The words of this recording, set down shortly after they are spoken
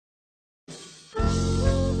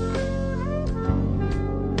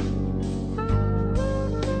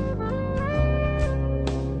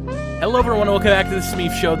Hello everyone, welcome back to the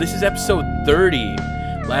Smeef Show. This is episode 30.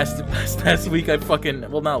 Last week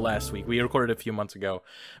not last week. We recorded a few months ago.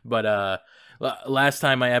 But last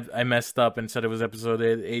time I messed up and said it was episode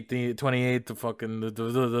 28 to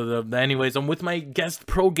fucking anyways, I'm with my guest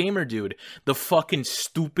ProGamerDude, the fucking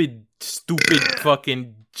stupid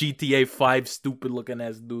fucking GTA 5 stupid looking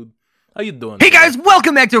ass dude. How you doing? Hey guys,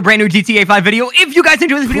 welcome back to a brand new GTA 5 video. If you guys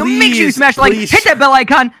enjoyed this video, make sure you smash like, hit that bell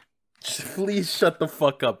icon. Please shut the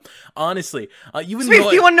fuck up. Honestly, Smeef,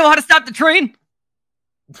 do you want to know how to stop the train?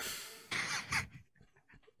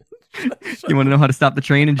 You want to know how to stop the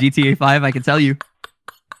train in GTA 5? I can tell you.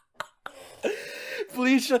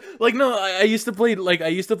 Please shut. Like, no, I used to play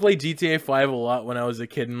GTA 5 a lot when I was a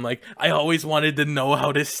kid, and like I always wanted to know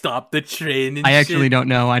how to stop the train. And I actually don't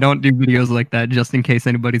know. I don't do videos like that, just in case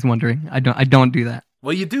anybody's wondering. I don't do that.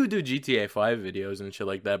 Well, you do GTA 5 videos and shit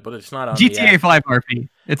like that, but it's not on GTA 5 RP.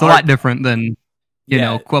 It's a lot different than, you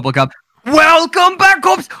know, Quibble Cup. Welcome back,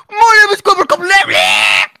 cops! My name is Quibble Cup!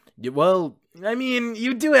 Well, I mean,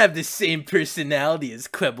 you do have the same personality as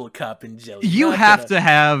Quibble Cup and Jelly. You have to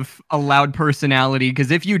have a loud personality, because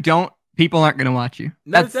if you don't, people aren't going to watch you.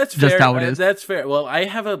 That's just fair. How it is. That's fair. Well, I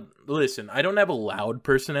don't have a loud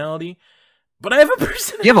personality. But I have a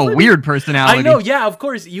personality. You have a weird personality. I know, yeah, of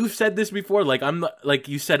course. You've said this before. Like,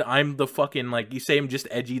 you said I'm the fucking, like, you say I'm just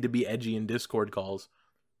edgy to be edgy in Discord calls.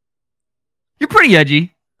 You're pretty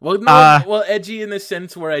edgy. Well, no, edgy in the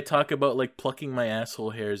sense where I talk about, like, plucking my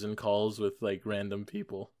asshole hairs in calls with, like, random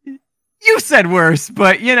people. You said worse,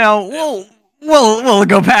 but, you know, we'll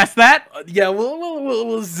go past that. Yeah,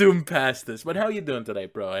 we'll zoom past this. But how you doing today,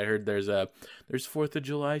 bro? I heard there's 4th of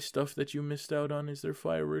July stuff that you missed out on. Is there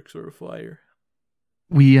fireworks or a fire?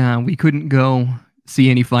 We couldn't go see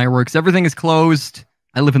any fireworks. Everything is closed.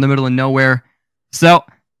 I live in the middle of nowhere. So,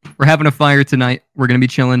 we're having a fire tonight. We're going to be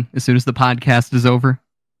chilling as soon as the podcast is over.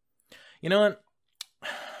 You know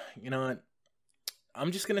what?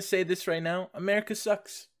 I'm just going to say this right now. America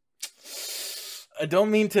sucks. I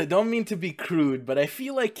don't mean to be crude, but I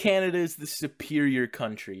feel like Canada is the superior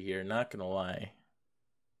country here, not going to lie.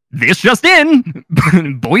 This just in,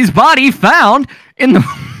 boy's body found in the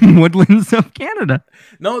woodlands of Canada.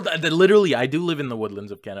 No, literally, I do live in the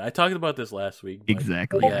woodlands of Canada. I talked about this last week.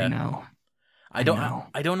 Exactly. Yeah. I know.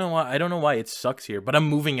 I don't know why it sucks here, but I'm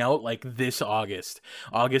moving out like this August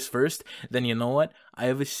 1st. Then you know what? I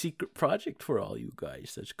have a secret project for all you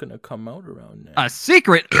guys that's gonna come out around now. A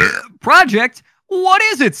secret project? What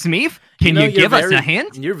is it, Smeef? Can you give us a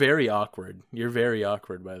hint? You're very awkward. You're very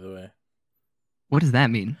awkward, by the way. What does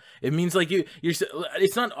that mean? It means like you're.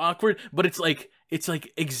 It's not awkward, but it's like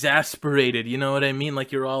exasperated. You know what I mean?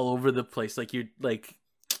 Like you're all over the place. Like you're like,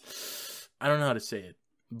 I don't know how to say it,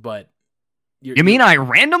 but you mean I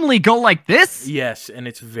randomly go like this? Yes, and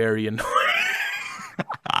it's very annoying.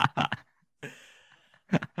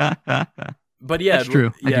 But yeah, that's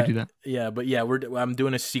true. Yeah, I do that. Yeah, but yeah, I'm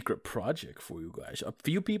doing a secret project for you guys. A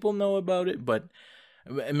few people know about it, but.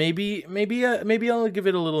 Maybe I'll give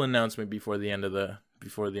it a little announcement before the end of the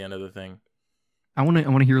thing. I want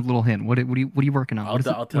to hear a little hint. What are you working on? I'll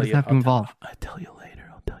tell you. What does it have to involve? I'll tell you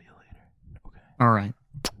later. Okay. All right.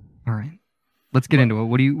 Let's get into it.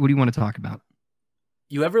 What do you want to talk about?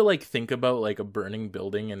 You ever like think about like a burning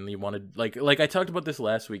building and you want to like I talked about this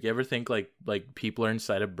last week. You ever think like people are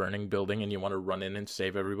inside a burning building and you want to run in and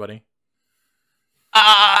save everybody?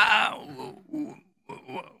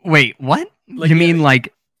 Wait, what? You mean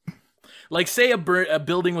like say a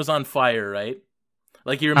building was on fire, right?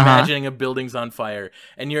 Like you're imagining a building's on fire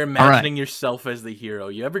and you're imagining yourself as the hero.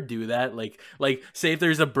 You ever do that? Like say if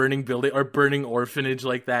there's a burning building or burning orphanage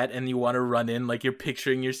like that and you want to run in, like you're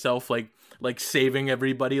picturing yourself like saving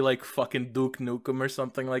everybody like fucking Duke Nukem or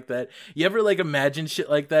something like that. You ever like imagine shit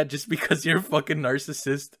like that just because you're a fucking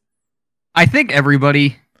narcissist? I think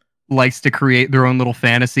everybody likes to create their own little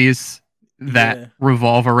fantasies that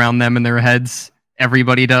revolve around them in their heads.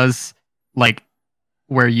 Everybody does, like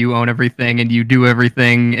where you own everything and you do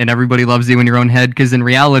everything and everybody loves you in your own head, because in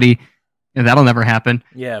reality, that'll never happen.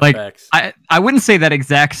 Yeah, like facts. I wouldn't say that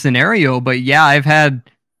exact scenario, but yeah, I've had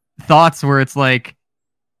thoughts where it's like,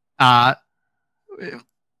 have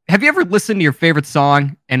you ever listened to your favorite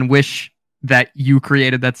song and wish that you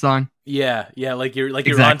created that song? Yeah, like you're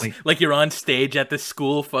on stage at the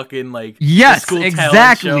school fucking like school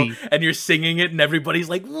exactly talent show, and you're singing it and everybody's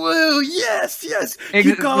like, woo, yes,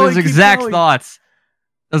 keep going. Those exact thoughts,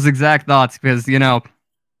 because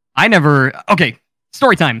okay,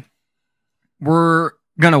 story time. We're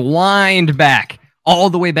gonna wind back all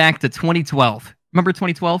the way back to 2012. Remember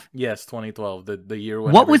 2012? Yes, 2012, the year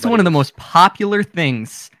when what was one of the most popular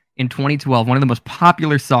things in 2012? One of the most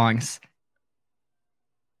popular songs.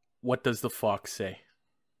 What Does the Fox Say?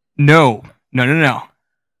 No. I'm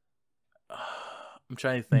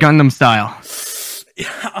trying to think. Gundam Style.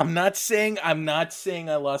 I'm not saying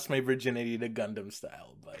I lost my virginity to Gundam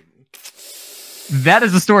Style, but that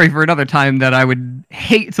is a story for another time that I would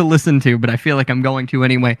hate to listen to, but I feel like I'm going to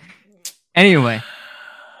anyway. Anyway.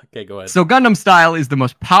 Okay, go ahead. So Gundam Style is the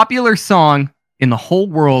most popular song in the whole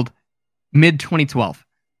world mid-2012.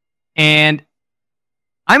 And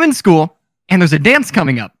I'm in school, and there's a dance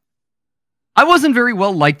coming up. I wasn't very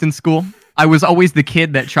well liked in school. I was always the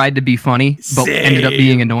kid that tried to be funny, but ended up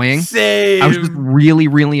being annoying. Same. I was just really,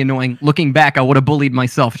 really annoying. Looking back, I would have bullied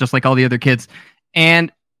myself just like all the other kids.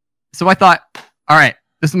 And so I thought, all right,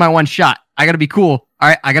 this is my one shot. I gotta be cool. All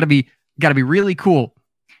right, gotta be really cool.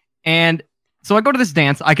 And so I go to this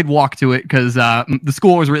dance. I could walk to it because the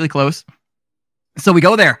school was really close. So we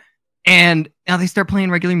go there, and now they start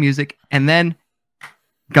playing regular music, and then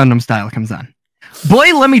Gundam Style comes on.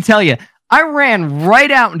 Boy, let me tell you, I ran right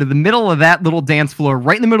out into the middle of that little dance floor,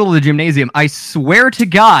 right in the middle of the gymnasium. I swear to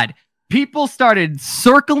God, people started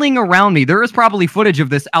circling around me. There is probably footage of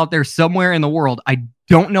this out there somewhere in the world. I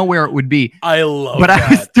don't know where it would be. I love but that. I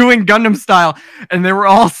was doing Gundam Style, and they were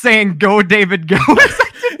all saying, "Go, David, go."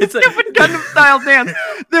 It's a stupid Gundam Style dance.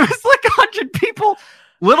 There was like 100 people.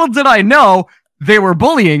 Little did I know they were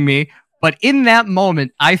bullying me. But in that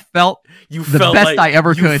moment, I felt the best I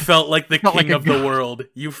ever could. You felt like the king of the world.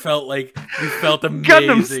 You felt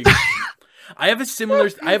amazing. I have a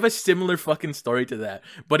similar fucking story to that,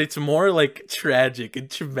 but it's more like tragic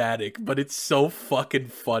and traumatic, but it's so fucking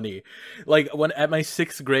funny. Like when at my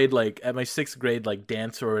sixth grade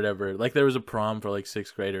dance or whatever, like there was a prom for like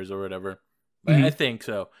sixth graders or whatever. Mm-hmm. I think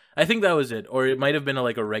so. I think that was it, or it might have been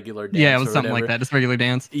like a regular dance. Yeah, it was something like that, just regular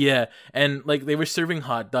dance. Yeah, and like they were serving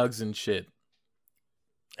hot dogs and shit,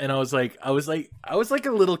 and I was like a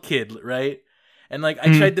little kid, right? And like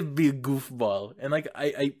I tried to be a goofball, and like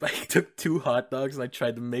I took 2 hot dogs and I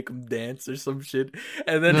tried to make them dance or some shit,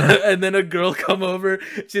 and then and then a girl come over.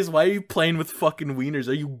 She says, "Why are you playing with fucking wieners?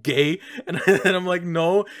 Are you gay?" And I'm like,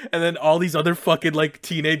 "No." And then all these other fucking like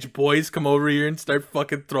teenage boys come over here and start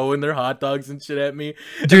fucking throwing their hot dogs and shit at me.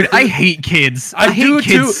 Dude, I hate kids. I hate kids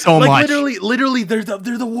too. So like, much. Literally, they're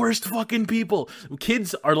the worst fucking people.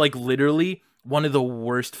 Kids are like literally one of the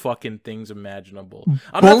worst fucking things imaginable.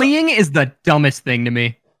 Bullying is the dumbest thing to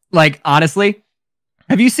me. Like, honestly,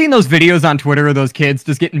 have you seen those videos on Twitter of those kids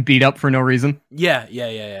just getting beat up for no reason? Yeah.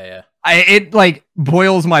 It like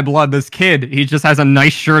boils my blood. This kid, he just has a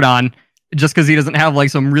nice shirt on just because he doesn't have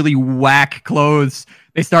like some really whack clothes.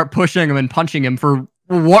 They start pushing him and punching him for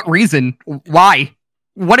what reason? Why?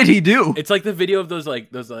 What did he do? It's like the video of those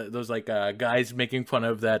guys making fun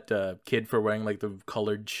of that kid for wearing like the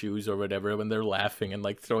colored shoes or whatever when they're laughing and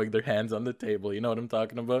like throwing their hands on the table. You know what I'm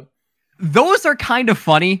talking about? Those are kind of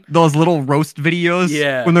funny. Those little roast videos.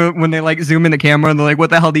 Yeah. When they like zoom in the camera and they're like, "What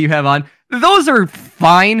the hell do you have on?" Those are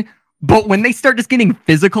fine. But when they start just getting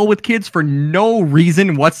physical with kids for no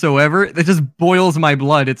reason whatsoever, that just boils my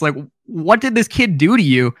blood. It's like, what did this kid do to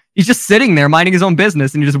you? He's just sitting there minding his own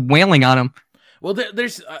business and you're just wailing on him. Well,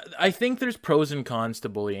 I think there's pros and cons to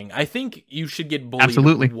bullying. I think you should get bullied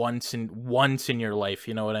Absolutely. once in your life.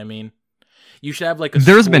 You know what I mean? You should have like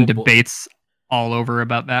There's been debates all over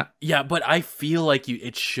about that. Yeah, but I feel like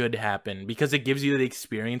it should happen because it gives you the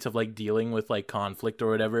experience of like dealing with like conflict or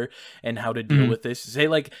whatever and how to deal with this. Say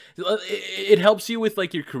like it helps you with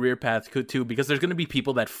like your career path too, because there's gonna be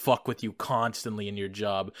people that fuck with you constantly in your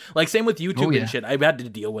job. Like same with YouTube and shit. I've had to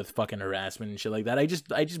deal with fucking harassment and shit like that. I just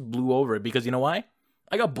blew over it because you know why?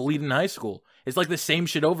 I got bullied in high school. It's like the same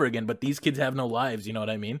shit over again, but these kids have no lives. You know what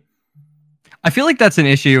I mean? I feel like that's an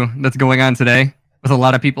issue that's going on today with a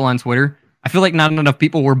lot of people on Twitter. I feel like not enough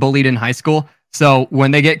people were bullied in high school. So when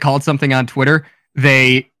they get called something on Twitter,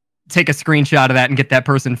 they take a screenshot of that and get that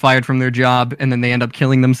person fired from their job, and then they end up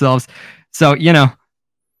killing themselves. So, you know,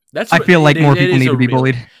 I feel like more people need to be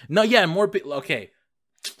bullied. No, yeah, more people. Okay.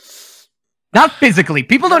 Not physically.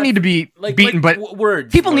 People don't need to be beaten, but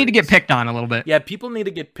people need to get picked on a little bit. Yeah, people need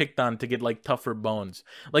to get picked on to get like tougher bones.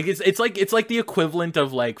 Like it's like the equivalent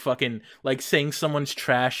of like fucking like saying someone's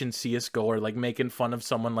trash in CS:GO or like making fun of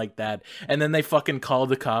someone like that, and then they fucking call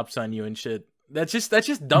the cops on you and shit. That's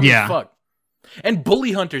just dumb as fuck. And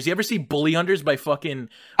bully hunters. You ever see bully hunters by fucking?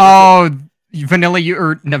 Oh. Vanilla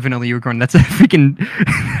not Vanilla Unicorn. That's a freaking.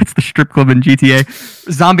 That's the strip club in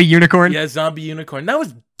GTA. Zombie Unicorn. Yeah, Zombie Unicorn. That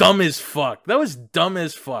was dumb as fuck.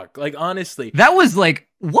 Like honestly, that was like,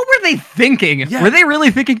 what were they thinking? Yeah. Were they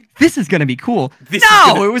really thinking this is gonna be cool?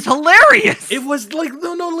 It was hilarious. It was like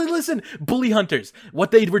no. Listen, bully hunters.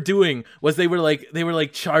 What they were doing was they were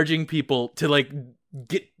like charging people to like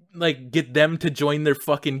like get them to join their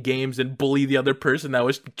fucking games and bully the other person that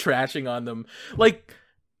was trashing on them. Like,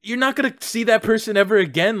 you're not gonna see that person ever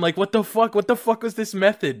again. Like, what the fuck? What the fuck was this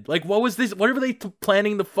method? Like, what was this? What were they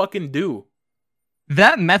planning to fucking do?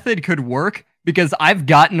 That method could work because I've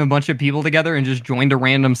gotten a bunch of people together and just joined a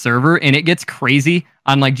random server, and it gets crazy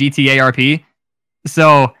on like GTA RP.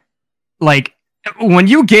 So, like, when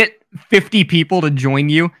you get 50 people to join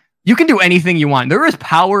you, you can do anything you want. There is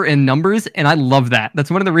power in numbers, and I love that.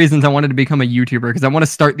 That's one of the reasons I wanted to become a YouTuber, because I want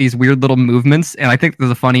to start these weird little movements, and I think they're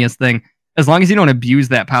the funniest thing. As long as you don't abuse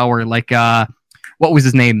that power, like, what was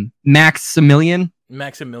his name? Maximilian?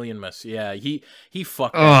 Maximilian, yeah, he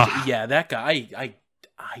fucked Ugh. that. Yeah, that guy,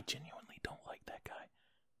 I genuinely don't like that guy.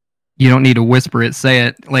 You don't need to whisper it, say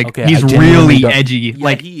it. Like, okay, he's really edgy. Yeah,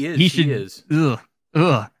 like, he is. He is.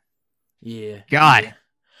 Ugh. Yeah. God. Yeah.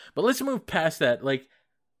 But let's move past that. Like,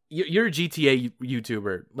 you're a GTA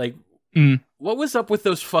YouTuber. Like, what was up with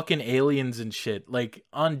those fucking aliens and shit? Like,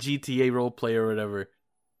 on GTA roleplay or whatever.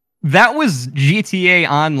 That was GTA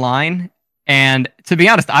Online, and to be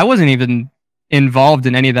honest, I wasn't even involved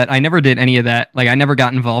in any of that. I never did any of that. Like, I never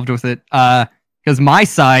got involved with it. Because my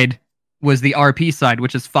side was the RP side,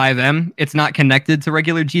 which is 5M. It's not connected to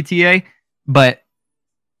regular GTA, but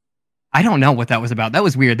I don't know what that was about. That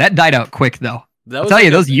was weird. That died out quick, though. I'll tell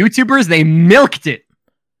you, those YouTubers, they milked it.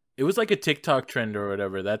 It was like a TikTok trend or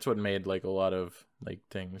whatever. That's what made like a lot of like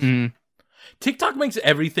things. TikTok makes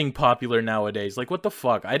everything popular nowadays. Like, what the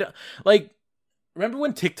fuck? I don't like. Remember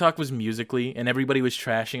when TikTok was Musical.ly and everybody was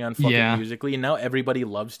trashing on fucking Musical.ly, and now everybody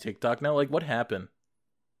loves TikTok now? Like, what happened?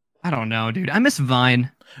 I don't know, dude. I miss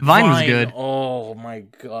Vine. Vine was good. Oh my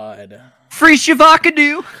god. Free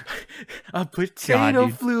Shavakadu. A potato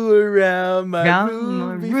flew around my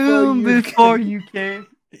room before you came.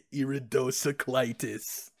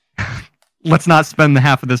 Iridocyclitis. Let's not spend the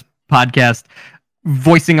half of this podcast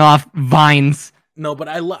voicing off Vines. No, but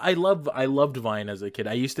I loved Vine as a kid.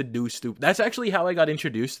 I used to do stupid. That's actually how I got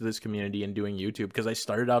introduced to this community and doing YouTube, because I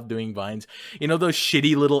started off doing Vines. You know those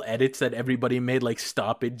shitty little edits that everybody made, like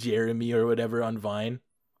 "Stop It, Jeremy" or whatever on Vine?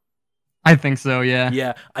 I think so, yeah.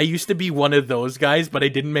 Yeah, I used to be one of those guys, but I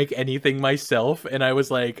didn't make anything myself, and I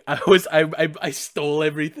was like, I stole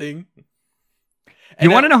everything. And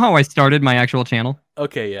you want to know how I started my actual channel?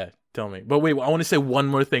 Okay, yeah. Tell me. But wait, I want to say one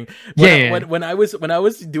more thing. When I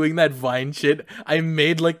was doing that Vine shit, I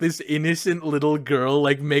made like this innocent little girl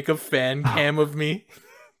like make a fan cam of me.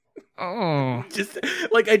 Oh. Just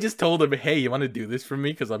like I just told them, "Hey, you want to do this for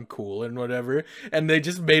me cuz I'm cool and whatever." And I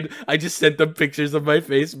just sent them pictures of my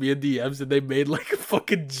face via DMs, and they made like a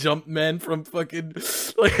fucking Jumpman from fucking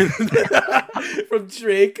like from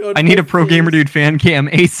Drake. I need a ProGamerDude fan cam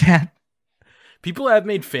ASAP. People have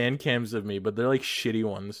made fan cams of me, but they're like shitty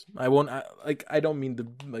ones. I don't mean to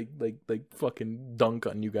like fucking dunk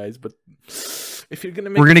on you guys, but if you're gonna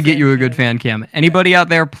make, we're gonna get you a good fan cam. Anybody out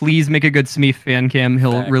there, please make a good Smeef fan cam.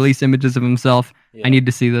 He'll release images of himself. Yeah. I need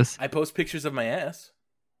to see this. I post pictures of my ass.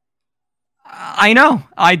 I know.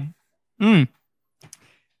 I don't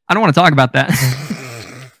want to talk about that.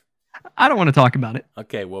 I don't want to talk about it.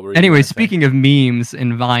 Okay, well, anyway, speaking of memes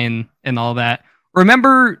and Vine and all that,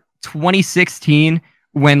 remember 2016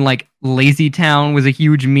 when like Lazy Town was a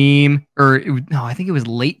huge meme, or I think it was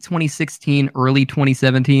late 2016, early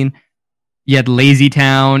 2017. You had Lazy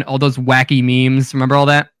Town, all those wacky memes. Remember all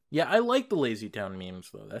that? Yeah, I like the Lazy Town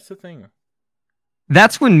memes though. That's the thing.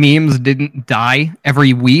 That's when memes didn't die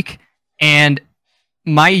every week. And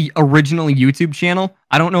my original YouTube channel,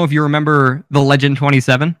 I don't know if you remember the Legend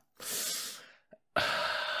 27.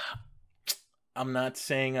 I'm not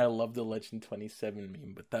saying I love the Legend 27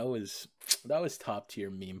 meme, but that was top tier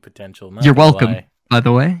meme potential. You're welcome, by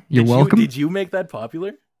the way. You're welcome. Did you make that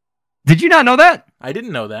popular? Did you not know that? I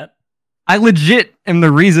didn't know that. I legit am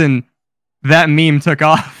the reason that meme took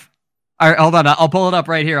off. All right, hold on. I'll pull it up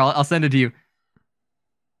right here. I'll send it to you.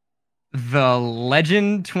 The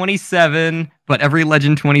Legend 27, but every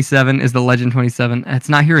Legend 27 is the Legend 27. It's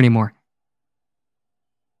not here anymore.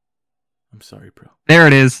 I'm sorry, bro. There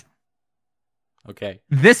it is. Okay.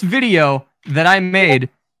 This video that I made,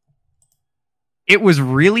 it was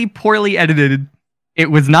really poorly edited. It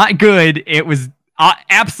was not good. It was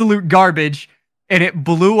absolute garbage. And it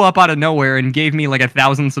blew up out of nowhere and gave me like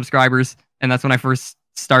 1,000 subscribers. And that's when I first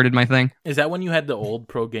started my thing. Is that when you had the old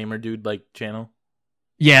ProGamerDude like channel?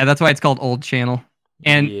 Yeah, that's why it's called Old Channel.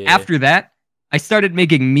 And after that, I started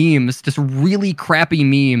making memes, just really crappy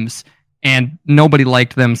memes. And nobody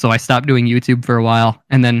liked them, so I stopped doing YouTube for a while,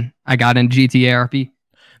 and then I got into GTA RP.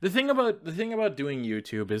 The thing about doing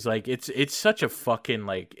YouTube is like it's such a fucking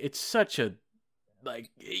like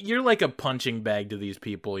you're like a punching bag to these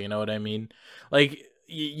people, you know what I mean? Like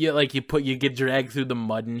you get dragged through the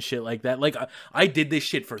mud and shit like that. Like I did this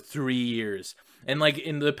shit for 3 years. And like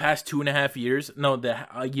in the past 2.5 years,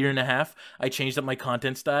 a year and a half, I changed up my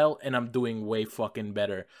content style and I'm doing way fucking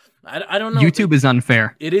better. I don't know. YouTube is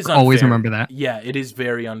unfair. It is unfair. Always remember that. Yeah, it is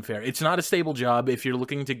very unfair. It's not a stable job. If you're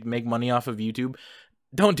looking to make money off of YouTube,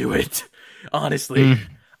 don't do it. Honestly,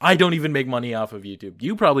 I don't even make money off of YouTube.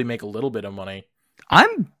 You probably make a little bit of money.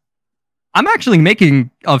 I'm actually making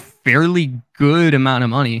a fairly good amount of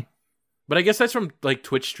money. But I guess that's from like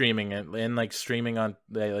Twitch streaming and like streaming on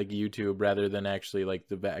like YouTube rather than actually like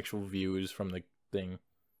the actual views from the thing.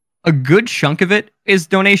 A good chunk of it is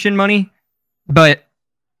donation money, but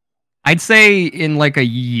I'd say in like a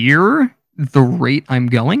year, the rate I'm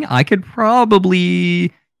going, I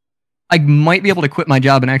might be able to quit my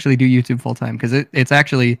job and actually do YouTube full time because it's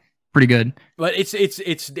actually pretty good. But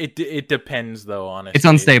it depends though, honestly. It's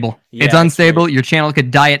unstable. Yeah, it's unstable. Your channel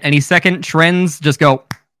could die at any second. Trends just go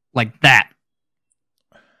like that.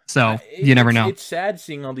 So you never know. It's sad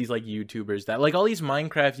seeing all these like YouTubers that like all these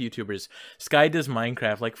Minecraft YouTubers. Sky does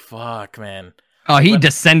Minecraft. Like fuck, man. Oh, he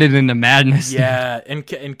descended into madness. Yeah, and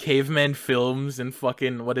caveman films and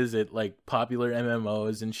fucking what is it like popular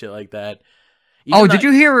MMOs and shit like that. Did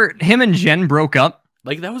you hear him and Jen broke up?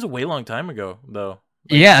 Like that was a way long time ago though.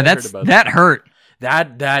 Like, yeah, that hurt.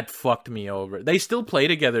 That fucked me over. They still play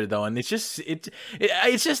together though, and it's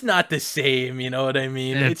just not the same. You know what I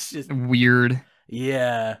mean? It's just weird.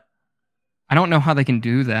 Yeah, I don't know how they can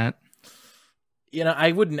do that. You know,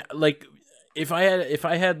 I wouldn't like if I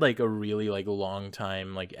had like a really like long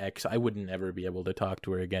time like ex, I would never be able to talk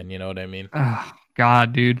to her again. You know what I mean? Oh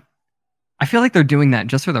God, dude, I feel like they're doing that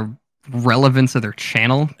just for the relevance of their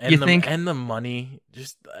channel. And the money.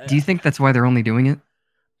 Just do you think that's why they're only doing it?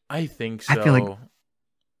 I think so. I feel like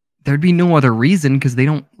there'd be no other reason because they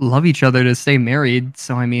don't love each other to stay married.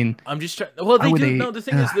 So I mean, I'm just trying. Well, they do. No, the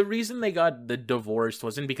thing is, the reason they got divorced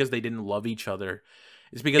wasn't because they didn't love each other.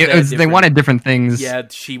 It's because they wanted different things. Yeah,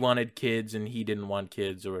 she wanted kids and he didn't want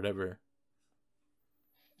kids or whatever.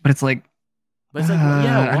 But it's like,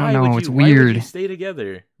 yeah, I don't know. It's weird. Why would you stay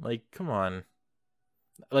together? Like, come on.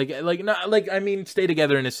 I mean, stay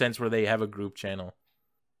together in a sense where they have a group channel.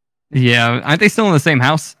 Yeah, aren't they still in the same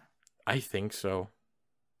house? I think so.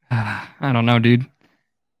 I don't know, dude.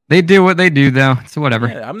 They do what they do, though. So whatever.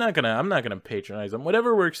 Yeah, I'm not gonna patronize them.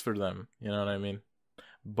 Whatever works for them. You know what I mean?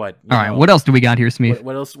 But all right, what else do we got here, Smeef?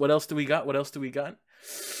 What else do we got? What else do we got?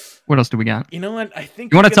 You know what? I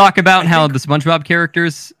think you want to talk about how the SpongeBob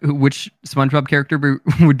characters, which SpongeBob character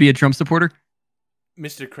would be a Trump supporter?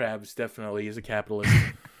 Mr. Krabs definitely is a capitalist.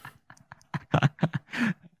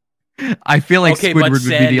 I feel like Squidward would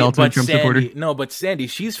be the ultimate Trump supporter. No, but Sandy,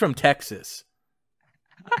 she's from Texas.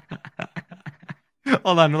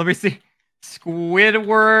 Hold on, let me see.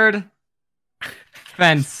 Squidward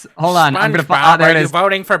fence. Hold on, I'm gonna. Are you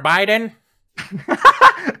voting for Biden?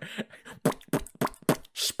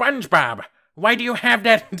 SpongeBob, why do you have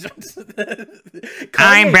that?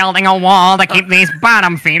 I'm building a wall to keep these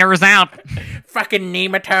bottom feeders out. Fucking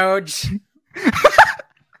nematodes.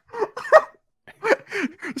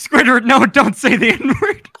 Squidward, no, don't say the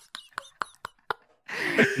N-word.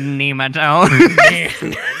 Nematode.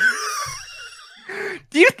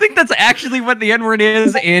 Do you think that's actually what the N-word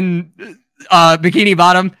is in Bikini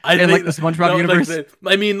Bottom like the SpongeBob universe?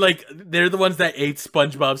 They're the ones that ate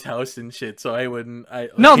SpongeBob's house and shit. So I wouldn't.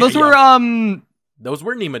 Those were those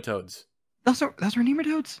were nematodes. Those were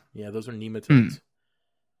nematodes. Yeah, those were nematodes.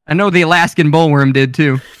 I know the Alaskan bullworm did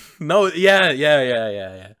too. No,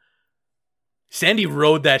 yeah. Sandy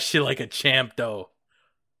rode that shit like a champ, though.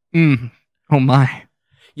 Oh my.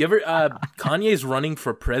 You ever? Kanye's running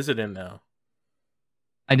for president now.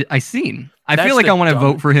 I seen. I feel like I want to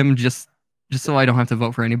vote for him just so I don't have to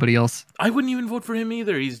vote for anybody else. I wouldn't even vote for him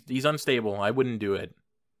either. He's unstable. I wouldn't do it.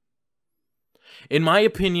 In my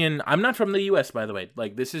opinion, I'm not from the U.S., by the way.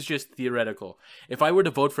 Like, this is just theoretical. If I were to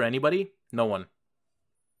vote for anybody, no one.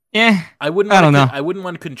 Yeah. I don't know. I wouldn't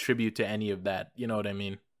want to contribute to any of that. You know what I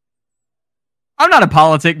mean? I'm not a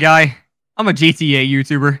politic guy. I'm a GTA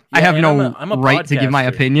YouTuber. Yeah, I have no right to give my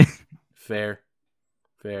opinion. Fair.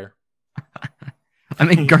 I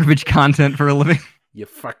make garbage content for a living. You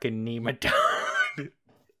fucking nematode.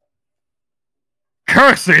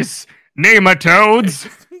 Curses! Nematodes!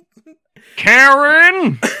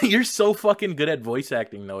 Karen! You're so fucking good at voice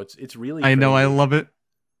acting, though. It's really I know, I love it.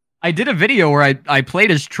 I did a video where I played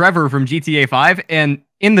as Trevor from GTA 5, and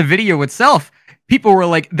in the video itself, people were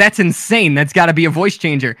like, that's insane. That's got to be a voice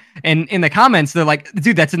changer. And in the comments, they're like,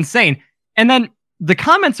 dude, that's insane. And then the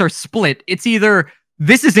comments are split. It's either,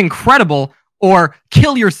 this is incredible, or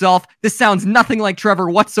kill yourself. This sounds nothing like Trevor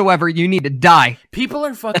whatsoever. You need to die. People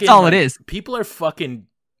are fucking. That's all it is. People are fucking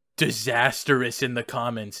disastrous in the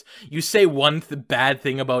comments. You say one bad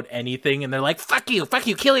thing about anything, and they're like, fuck you,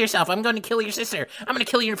 kill yourself. I'm going to kill your sister. I'm going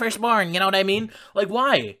to kill your firstborn. You know what I mean? Like,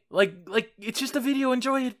 why? Like, it's just a video.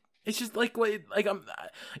 Enjoy it. It's just like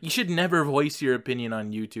you should never voice your opinion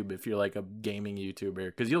on YouTube if you're like a gaming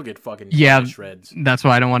YouTuber, because you'll get fucking shreds. That's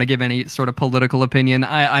why I don't want to give any sort of political opinion.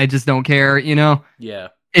 I just don't care, you know? Yeah.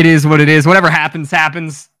 It is what it is. Whatever happens,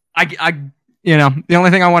 happens. You know, the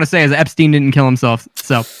only thing I want to say is Epstein didn't kill himself.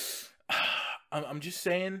 So I'm just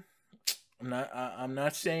saying, I'm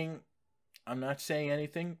not saying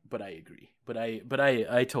anything, but I agree. But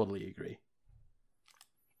I totally agree.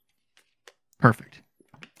 Perfect.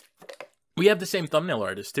 We have the same thumbnail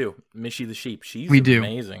artist too, Mishy the Sheep. She's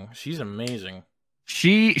amazing. She's amazing.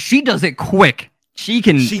 She does it quick. She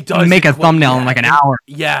can does make a thumbnail in like an hour.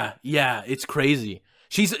 Yeah, it's crazy.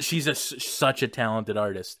 She's such a talented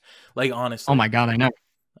artist. Like, honestly. Oh my god, I know.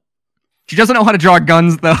 She doesn't know how to draw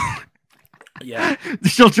guns though. Yeah.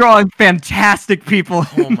 She'll draw fantastic people.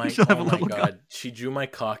 Oh my god. Gun. She drew my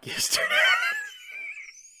cock yesterday.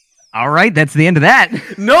 All right, that's the end of that.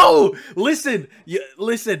 No, listen.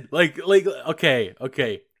 Like,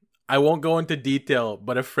 okay. I won't go into detail,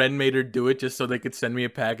 but a friend made her do it just so they could send me a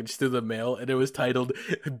package through the mail, and it was titled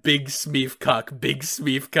 "Big Smeef Cock, Big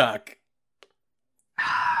Smeef Cock."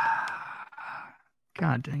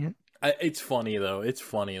 God dang it! It's funny though.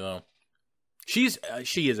 She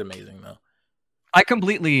is amazing though. I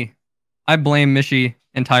blame Mishy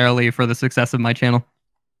entirely for the success of my channel.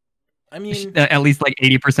 I mean, at least like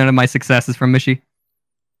 80% of my success is from Mishy.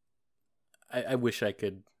 I wish I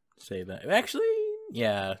could say that. Actually,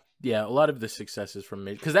 yeah, a lot of the success is from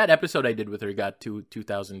Mishy, because that episode I did with her got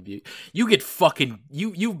 2,000 views. You get fucking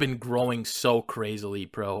you've been growing so crazily,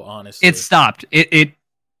 Pro. Honestly, it stopped. It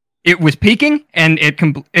was peaking and it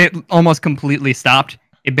almost completely stopped.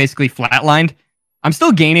 It basically flatlined. I'm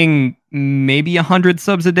still gaining maybe 100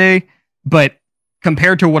 subs a day, but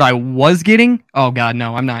compared to what I was getting, oh god,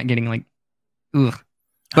 no, I'm not getting like, ugh.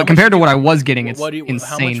 But compared to what I was getting, it's insane.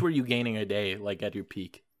 How much were you gaining a day, like at your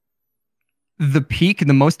peak?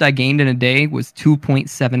 The most I gained in a day was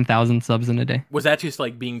 2.7 thousand subs in a day. Was that just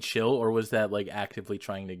like being chill, or was that like actively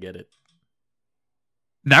trying to get it?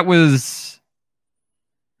 That was.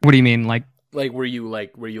 What do you mean, like? Like, were you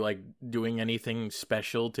doing anything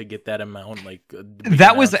special to get that amount? Like,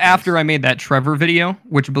 that was after I made that Trevor video,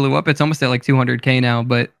 which blew up. It's almost at like 200K now,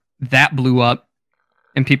 but that blew up,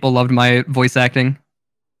 and people loved my voice acting.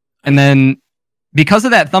 And then, because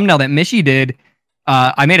of that thumbnail that Mishy did,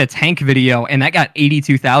 I made a tank video, and that got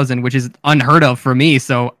 82,000, which is unheard of for me.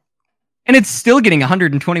 So, and it's still getting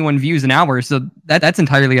 121 views an hour. So that's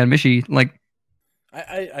entirely on Mishy. Like,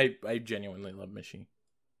 I genuinely love Mishy.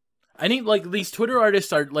 I need, like, these Twitter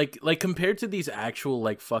artists are like compared to these actual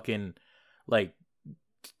like fucking like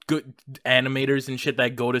good animators and shit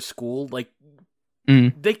that go to school, like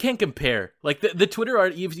they can't compare. Like the Twitter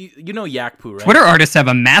art, you know Yakpu, right? Twitter artists have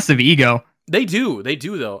a massive ego. They do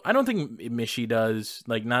though. I don't think Mishy does.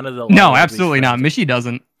 Like, none of the no, absolutely not. Mishy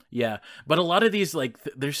doesn't. Yeah, but a lot of these, like,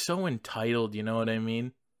 they're so entitled. You know what I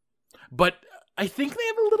mean? But I think they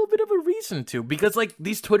have a little bit of a reason to, because like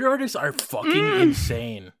these Twitter artists are fucking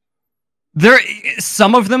insane.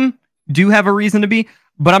 Some of them do have a reason to be,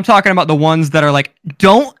 but I'm talking about the ones that are like,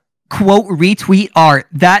 don't quote retweet art.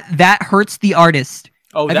 That hurts the artist.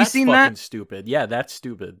 Oh, have that's you seen fucking that? Stupid. Yeah, that's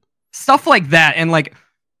stupid. Stuff like that, and like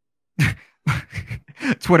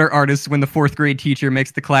Twitter artists when the 4th grade teacher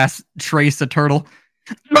makes the class trace a turtle.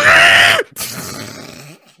 I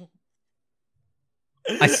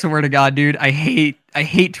swear to God, dude, I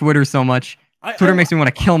hate Twitter so much. Twitter makes me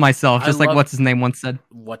want to kill myself, just like what's his name once said.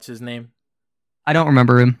 What's his name? I don't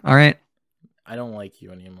remember him. All right. I don't like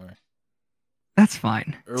you anymore. That's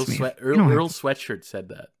fine. Earl Sweatshirt said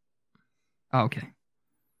that. Oh, okay.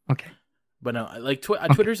 But no, like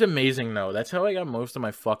Twitter's amazing though. That's how I got most of my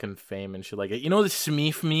fucking fame and shit like it. You know the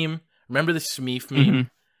Smeef meme? Remember the Smeef meme? Mm-hmm.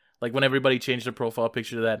 Like when everybody changed their profile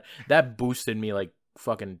picture to that boosted me like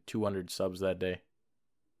fucking 200 subs that day.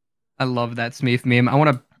 I love that Smeef meme.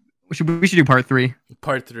 We should do part 3.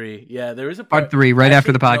 Part 3. Yeah, there is a part 3 right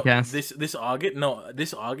after the podcast. No,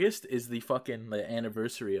 this August is the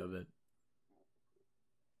anniversary of it.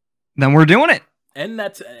 Then we're doing it. And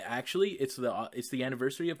that's actually it's the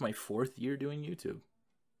anniversary of my 4th year doing YouTube.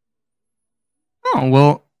 Oh,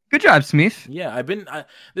 well, good job, Smeef. Yeah,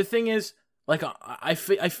 the thing is, like I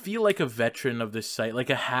feel like a veteran of this site, like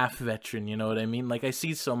a half veteran, you know what I mean? Like I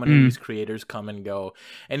see so many of these creators come and go,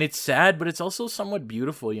 and it's sad, but it's also somewhat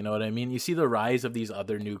beautiful, you know what I mean? You see the rise of these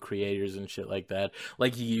other new creators and shit like that,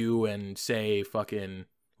 like you and say fucking,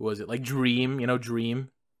 who was it, like Dream, you know, Dream,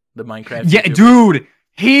 the Minecraft Yeah, YouTuber? dude,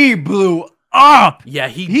 he blew up. Yeah,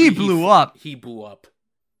 he blew up. He blew up.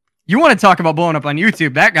 You want to talk about blowing up on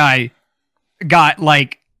YouTube? That guy got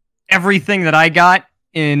like everything that I got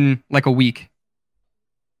in like a week.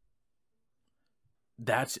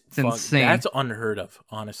 That's insane. That's unheard of,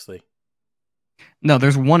 honestly. No,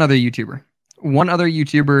 there's one other YouTuber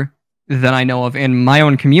that I know of in my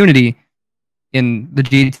own community, in the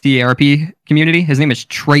GTRP community. His name is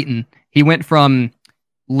Triton. He went from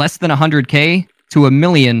less than 100K to 1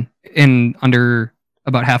 million in under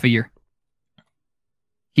about half a year.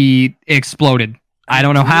 He exploded. I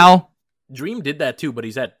don't know how. Dream did that too, but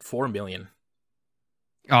he's at 4 million.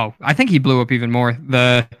 Oh, I think he blew up even more.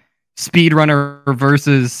 The speedrunner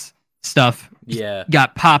versus stuff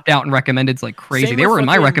got popped out and recommendeds like crazy. They were in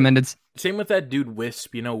my recommendeds. Same with that dude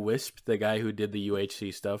Wisp. You know Wisp, the guy who did the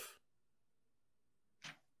UHC stuff?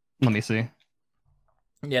 Let me see.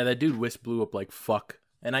 Yeah, that dude Wisp blew up like fuck.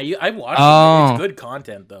 And I watched it. It's good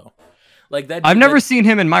content though. Like that. I've never seen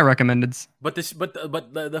him in my recommendeds. But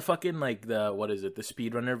the fucking like the what is it? The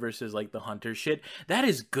speedrunner versus like the hunter shit. That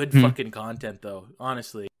is good fucking content though.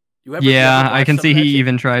 Honestly. Yeah, I can see he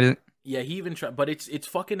even tried it. Yeah, he even tried, but it's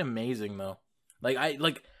fucking amazing though.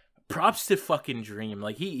 Like props to fucking Dream.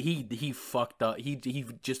 Like he fucked up. He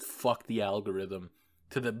just fucked the algorithm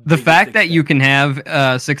to the fact that you can have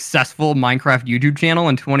a successful Minecraft YouTube channel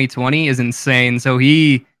in 2020 is insane. So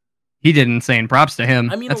he did insane. Props to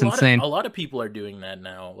him. I mean, that's insane. A lot of people are doing that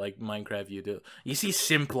now, like Minecraft YouTube. You see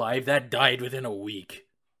Simp Live, that died within a week.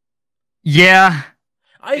 Yeah.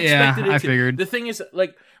 I expected it I to. figured. The thing is,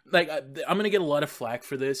 like I'm gonna get a lot of flack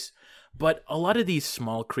for this, but a lot of these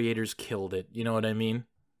small creators killed it. You know what I mean?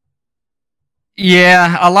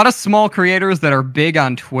 Yeah, a lot of small creators that are big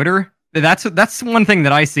on Twitter. That's one thing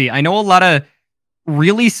that I see. I know a lot of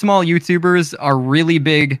really small YouTubers are really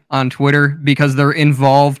big on Twitter because they're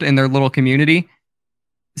involved in their little community.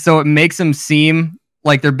 So it makes them seem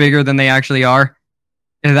like they're bigger than they actually are.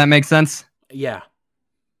 If that makes sense? Yeah.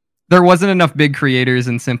 There wasn't enough big creators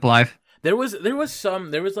in Simp Life. There was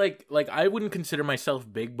like I wouldn't consider myself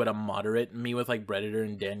big, but I'm moderate. Me with like Predator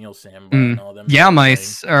and Daniel Samba and all them.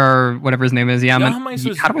 Yamice or whatever his name is. Yamice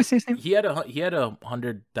was, how do I say his name? He had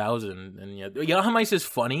 100,000, and Yamice is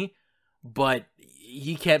funny, but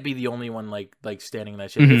he can't be the only one like standing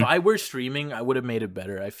that shit. If I were streaming, I would have made it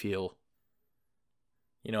better. I feel,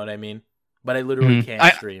 you know what I mean. But I literally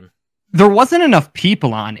can't stream. There wasn't enough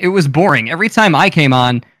people on. It was boring. Every time I came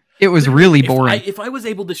on, it was really boring. If I was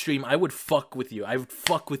able to stream, I would fuck with you. I would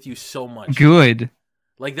fuck with you so much. Good.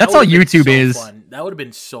 Like that's all YouTube is. Fun. That would have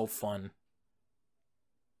been so fun.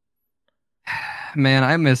 Man,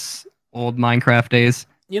 I miss old Minecraft days.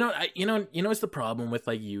 You know, it's the problem with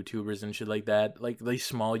like YouTubers and shit like that. Like these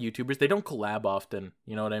small YouTubers, they don't collab often.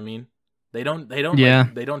 You know what I mean? They don't they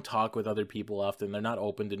don't talk with other people often. They're not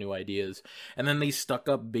open to new ideas. And then they stuck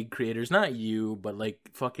up big creators, not you, but like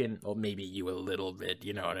fucking, well, maybe you a little bit,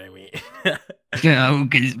 you know what I mean?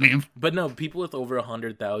 Yeah, but no, people with over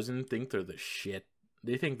 100,000 think they're the shit.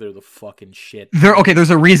 They think they're the fucking shit. There's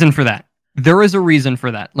a reason for that. There is a reason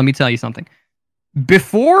for that. Let me tell you something.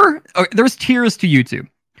 Before, there's tiers to YouTube.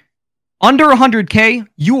 Under 100K,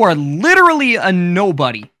 you are literally a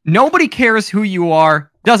nobody. Nobody cares who you are.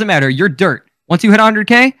 Doesn't matter. You're dirt. Once you hit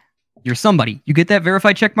 100K, you're somebody. You get that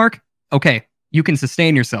verified check mark? Okay, you can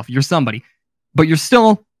sustain yourself. You're somebody. But you're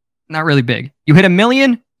still not really big. You hit 1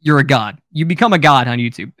 million, you're a god. You become a god on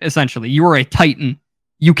YouTube, essentially. You are a titan.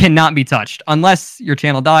 You cannot be touched. Unless your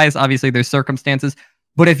channel dies. Obviously, there's circumstances.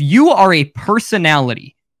 But if you are a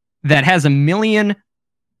personality that has 1 million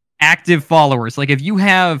active followers, like if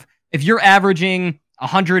you're averaging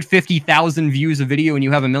 150,000 views a video and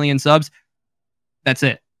you have 1 million subs, that's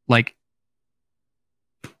it. Like,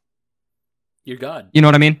 you're God. You know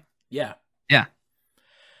what I mean? Yeah. Yeah.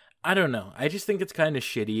 I don't know. I just think it's kind of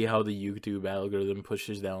shitty how the YouTube algorithm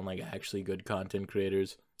pushes down like actually good content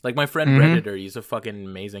creators. Like my friend Predator, he's a fucking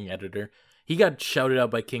amazing editor. He got shouted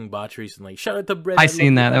out by King Botch recently. Shout out to Bread. I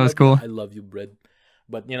seen that. That was cool. I love you, Bread.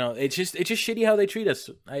 But you know, it's just shitty how they treat us.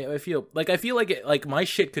 I feel like my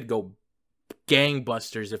shit could go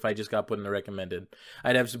gangbusters if I just got put in the recommended.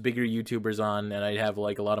 I'd have some bigger YouTubers on, and I'd have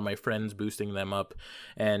like a lot of my friends boosting them up,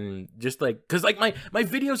 and just like, cause like my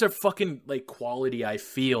videos are fucking like quality. I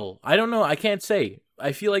feel, I don't know, I can't say.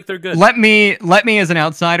 I feel like they're good. Let me as an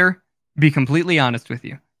outsider be completely honest with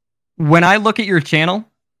you. When I look at your channel,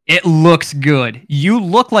 It looks good. You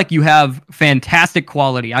look like you have fantastic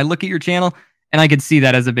quality. I look at your channel and I could see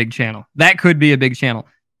that as a big channel. That could be a big channel.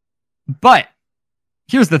 But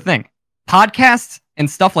here's the thing. Podcasts and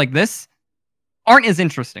stuff like this aren't as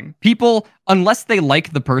interesting. People, unless they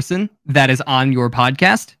like the person that is on your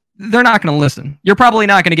podcast, they're not going to listen. You're probably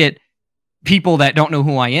not going to get people that don't know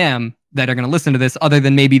who I am that are going to listen to this, other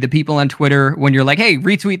than maybe the people on Twitter when you're like, hey,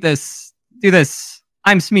 retweet this, do this.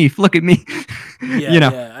 I'm Smeef. Look at me. Yeah, you know.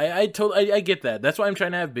 Yeah. I get that. That's why I'm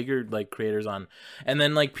trying to have bigger like creators on, and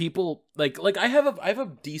then like people like I have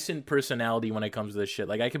a decent personality when it comes to this shit.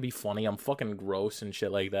 Like I could be funny. I'm fucking gross and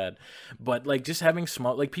shit like that. But like just having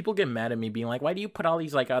small like people get mad at me being like, why do you put all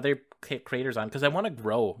these like other creators on? Because I want to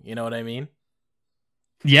grow. You know what I mean?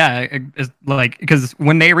 Yeah, it's like because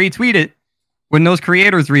when they retweet it, when those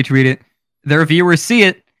creators retweet it, their viewers see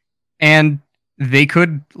it, and they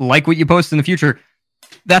could like what you post in the future.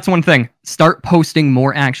 That's one thing. Start posting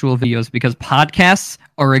more actual videos, because podcasts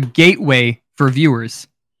are a gateway for viewers.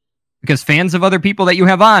 Because fans of other people that you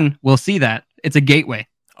have on will see that. It's a gateway.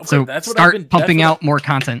 Okay, so start pumping out more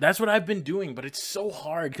content. That's what I've been doing, but it's so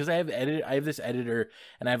hard because I have this editor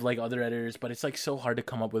and I have like other editors, but it's like so hard to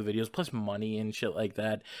come up with videos, plus money and shit like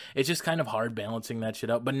that. It's just kind of hard balancing that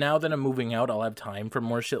shit out. But now that I'm moving out, I'll have time for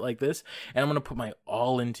more shit like this, and I'm gonna put my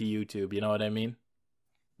all into YouTube. You know what I mean?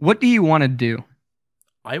 What do you want to do?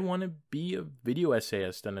 I want to be a video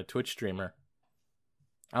essayist and a Twitch streamer.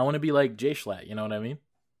 I want to be like Jay Schlatt, you know what I mean?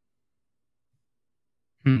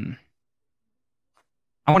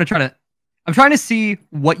 I'm trying to see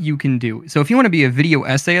what you can do. So if you want to be a video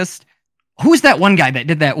essayist, who's that one guy that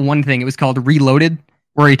did that one thing? It was called Reloaded,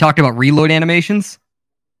 where he talked about reload animations.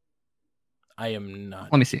 I am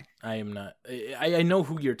not. Let me see. I am not. I know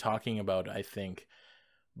who you're talking about, I think,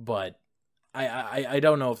 but I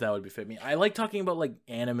don't know if that would fit me. I like talking about like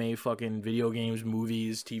anime, fucking video games,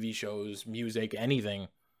 movies, TV shows, music, anything.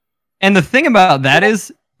 And the thing about that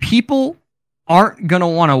is people aren't going to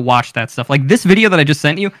want to watch that stuff. Like this video that I just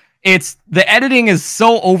sent you, the editing is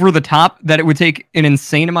so over the top that it would take an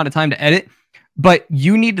insane amount of time to edit. But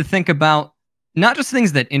you need to think about not just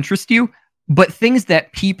things that interest you, but things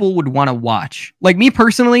that people would want to watch. Like me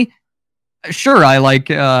personally, sure, I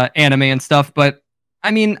like anime and stuff, but I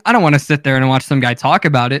mean, I don't want to sit there and watch some guy talk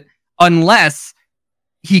about it unless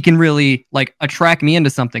he can really like attract me into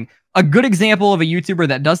something. A good example of a YouTuber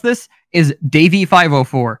that does this is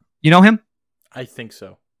Davey504. You know him? I think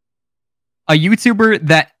so. A YouTuber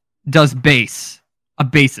that does bass, a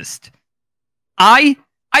bassist. I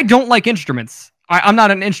don't like instruments. I'm not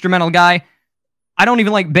an instrumental guy. I don't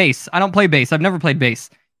even like bass. I don't play bass. I've never played bass.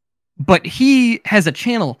 But he has a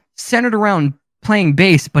channel centered around playing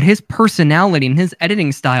bass, but his personality and his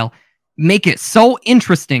editing style make it so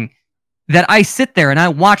interesting that I sit there and I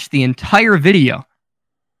watch the entire video,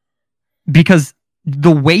 because the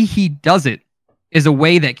way he does it is a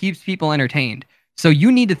way that keeps people entertained. So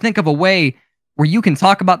you need to think of a way where you can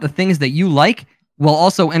talk about the things that you like while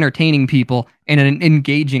also entertaining people in an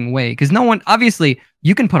engaging way. Because obviously,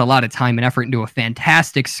 you can put a lot of time and effort into a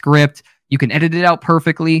fantastic script. You can edit it out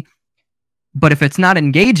perfectly. But if it's not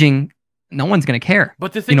engaging, no one's going to care.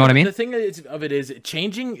 But the thing, you know what I mean? The thing of it is,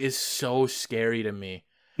 changing is so scary to me.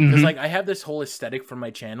 Because like I have this whole aesthetic for my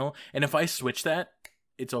channel, and if I switch that,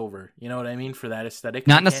 it's over. You know what I mean? For that aesthetic.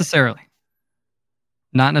 Not necessarily.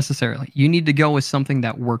 Not necessarily. You need to go with something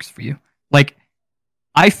that works for you. Like,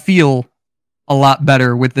 I feel a lot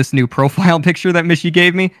better with this new profile picture that Mishy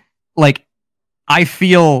gave me. Like, I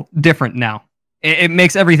feel different now. It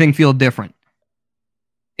makes everything feel different.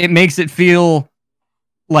 It makes it feel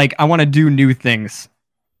like I want to do new things.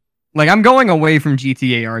 Like, I'm going away from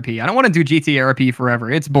GTA RP. I don't want to do GTA RP forever.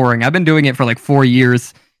 It's boring. I've been doing it for like 4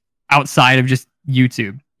 years outside of just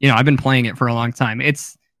YouTube. You know, I've been playing it for a long time.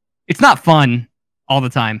 It's not fun all the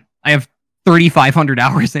time. I have 3,500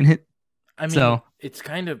 hours in it. I mean, so it's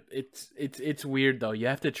kind of it's weird though. You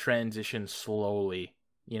have to transition slowly.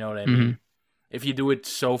 You know what I mean? If you do it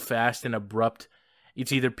so fast and abrupt,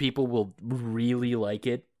 it's either people will really like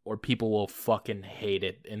it or people will fucking hate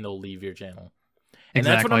it and they'll leave your channel. And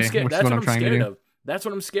exactly. that's what I'm scared. That's what I'm scared of. That's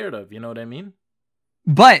what I'm scared of. You know what I mean?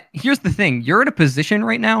 But here's the thing. You're in a position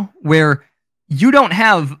right now where you don't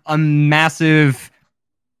have a massive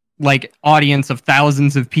like audience of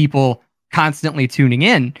thousands of people constantly tuning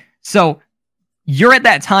in. So you're at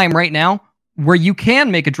that time right now where you can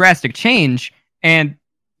make a drastic change and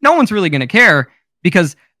no one's really going to care,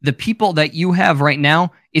 because the people that you have right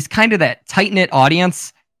now is kind of that tight-knit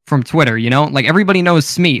audience from Twitter, you know? Like everybody knows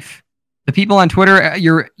Smeef. The people on Twitter,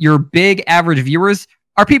 your big average viewers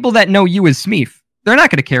are people that know you as Smeef. They're not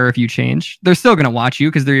going to care if you change. They're still going to watch you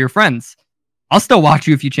because they're your friends. I'll still watch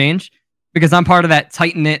you if you change because I'm part of that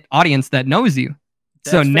tight-knit audience that knows you.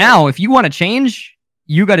 That's so fair. now, if you want to change,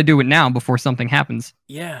 you got to do it now before something happens.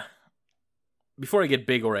 Yeah. Before I get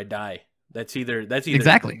big or I die. That's either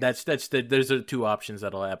exactly. There's the two options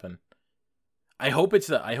that'll happen. I hope it's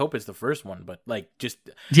the first one, but like just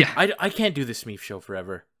yeah. I can't do the Smeef show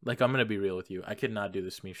forever. Like I'm gonna be real with you. I could not do the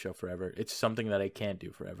Smeef show forever. It's something that I can't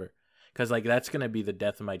do forever. Because like that's gonna be the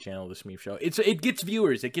death of my channel, the Smeef show. It gets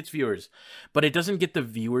viewers, but it doesn't get the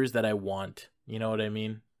viewers that I want. You know what I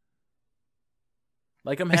mean?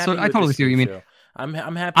 Like I'm happy. I totally see what you mean. Show. I'm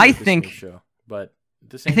happy. I with think the Smeef show, but at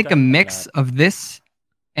the same I think time, a mix of this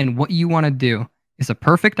and what you want to do is a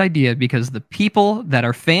perfect idea because the people that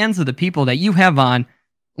are fans of the people that you have on,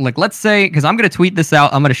 like let's say, because I'm going to tweet this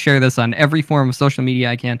out, I'm going to share this on every form of social media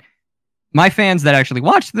I can. My fans that actually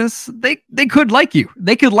watch this, they could like you.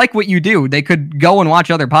 They could like what you do. They could go and watch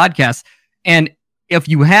other podcasts. And if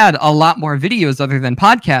you had a lot more videos other than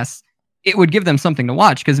podcasts, it would give them something to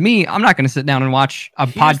watch. Because me, I'm not going to sit down and watch a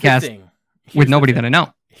podcast with nobody that I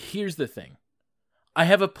know. Here's the thing. I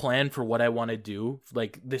have a plan for what I want to do,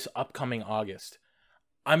 like this upcoming August.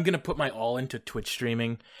 I'm going to put my all into Twitch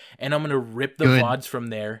streaming, and I'm going to rip the VODs from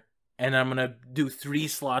there, and I'm going to do 3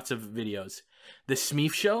 slots of videos. The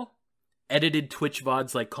Smeef show, edited Twitch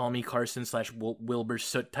VODs like Call Me Carson / Wilbur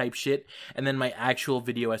Soot type shit, and then my actual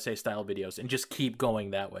video essay style videos, and just keep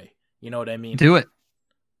going that way. You know what I mean? Do it.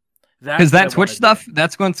 Because that Twitch stuff,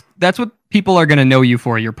 that's what people are going to know you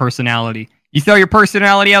for, your personality. You throw your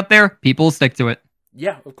personality out there, people will stick to it.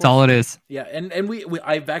 Yeah, of course. That's all it is. Yeah, and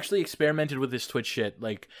I've actually experimented with this Twitch shit.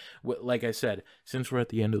 Like I said, since we're at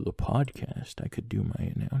the end of the podcast, I could do my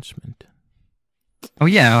announcement. Oh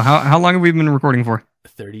yeah, how long have we been recording for?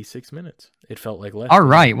 36 minutes. It felt like less. All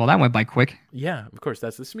right, well that went by quick. Yeah, of course,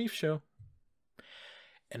 that's the Smeef show.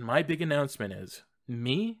 And my big announcement is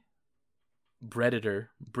me, Breditor,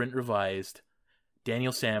 Brent Revised,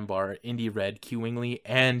 Daniel Sambar, Indie Red, Q Wingley,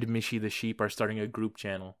 and Mishy the Sheep are starting a group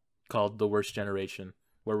channel called The Worst Generation,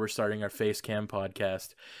 where we're starting our face cam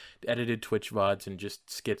podcast, edited Twitch VODs, and just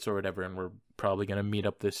skits or whatever, and we're probably going to meet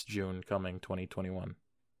up this June coming 2021.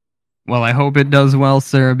 Well, I hope it does well,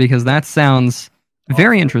 sir, because that sounds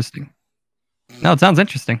very interesting. No, it sounds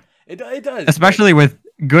interesting. It does. Especially with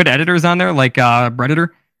good editors on there, like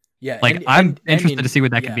Breditor. Yeah. Like, I'm interested to see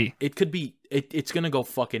what that could be. It could be, it's going to go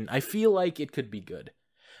fucking, I feel like it could be good.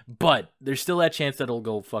 But there's still that chance that it'll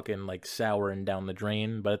go fucking like sour and down the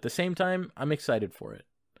drain. But at the same time, I'm excited for it.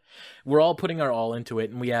 We're all putting our all into it,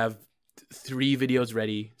 and we have 3 videos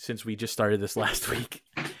ready since we just started this last week.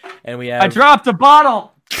 And we have... I dropped a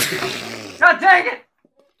bottle! God dang it!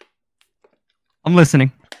 I'm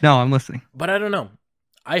listening. No, I'm listening. But I don't know.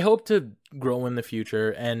 I hope to grow in the future,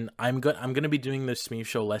 and I'm gonna be doing this Smeef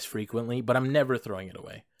show less frequently, but I'm never throwing it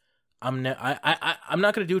away. I'm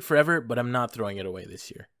not gonna do it forever, but I'm not throwing it away this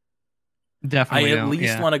year. Definitely, I at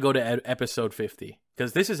least want to go to episode 50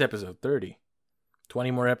 because this is episode 30. 20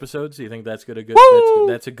 more episodes. Do you think that's good?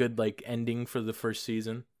 That's a good like ending for the first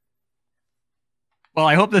season. Well,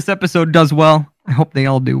 I hope this episode does well. I hope they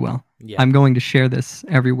all do well. Yeah. I'm going to share this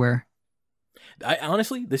everywhere. I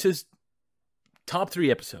honestly, this is top 3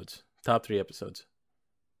 episodes. Top 3 episodes.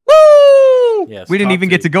 Woo! Yes, we didn't even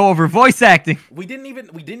get to go over voice acting. We didn't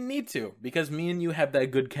need to because me and you have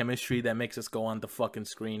that good chemistry that makes us go on the fucking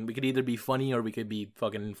screen. We could either be funny or we could be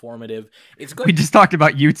fucking informative. It's good. We just talked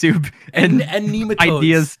about YouTube and nematodes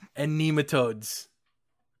ideas and nematodes.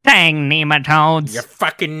 Dang nematodes! You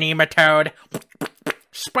fucking nematode.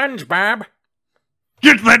 SpongeBob.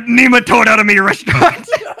 Get that nematode out of me, restaurant.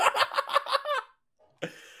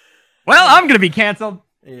 Well, I'm gonna be canceled.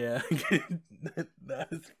 Yeah, that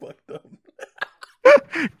is fucked up.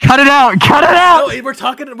 Cut it out! Cut it out!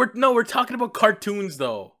 No, we're talking about cartoons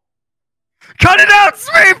though. Cut it out,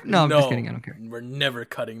 Smeef! No, I'm just kidding. I don't care. We're never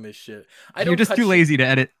cutting this shit. You're just too lazy to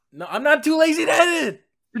edit. No, I'm not too lazy to edit.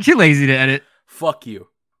 You're too lazy to edit. Fuck you.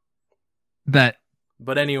 Bet.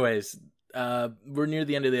 But anyways, we're near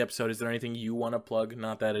the end of the episode. Is there anything you want to plug?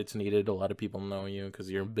 Not that it's needed. A lot of people know you because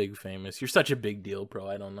you're big famous. You're such a big deal, bro.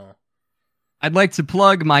 I don't know. I'd like to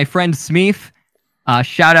plug my friend Smeef.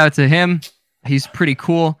 Shout out to him. He's pretty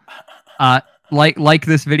cool. Like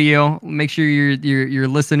this video. Make sure you're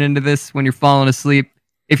listening to this when you're falling asleep.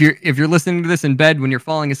 If you're listening to this in bed when you're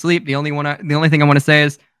falling asleep, the only thing I want to say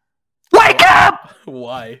is, wake up!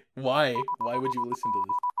 Why? Why would you listen to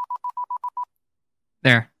this?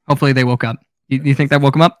 There. Hopefully they woke up. You think that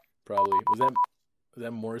woke them up? Probably. Was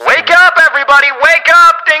that Morris? Wake up, everybody! Wake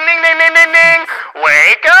up! Ding, ding, ding, ding, ding, ding!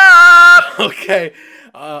 Wake up! Okay.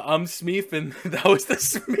 I'm Smeef, and that was the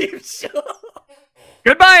Smeef show.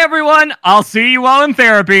 Goodbye, everyone. I'll see you all in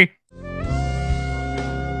therapy.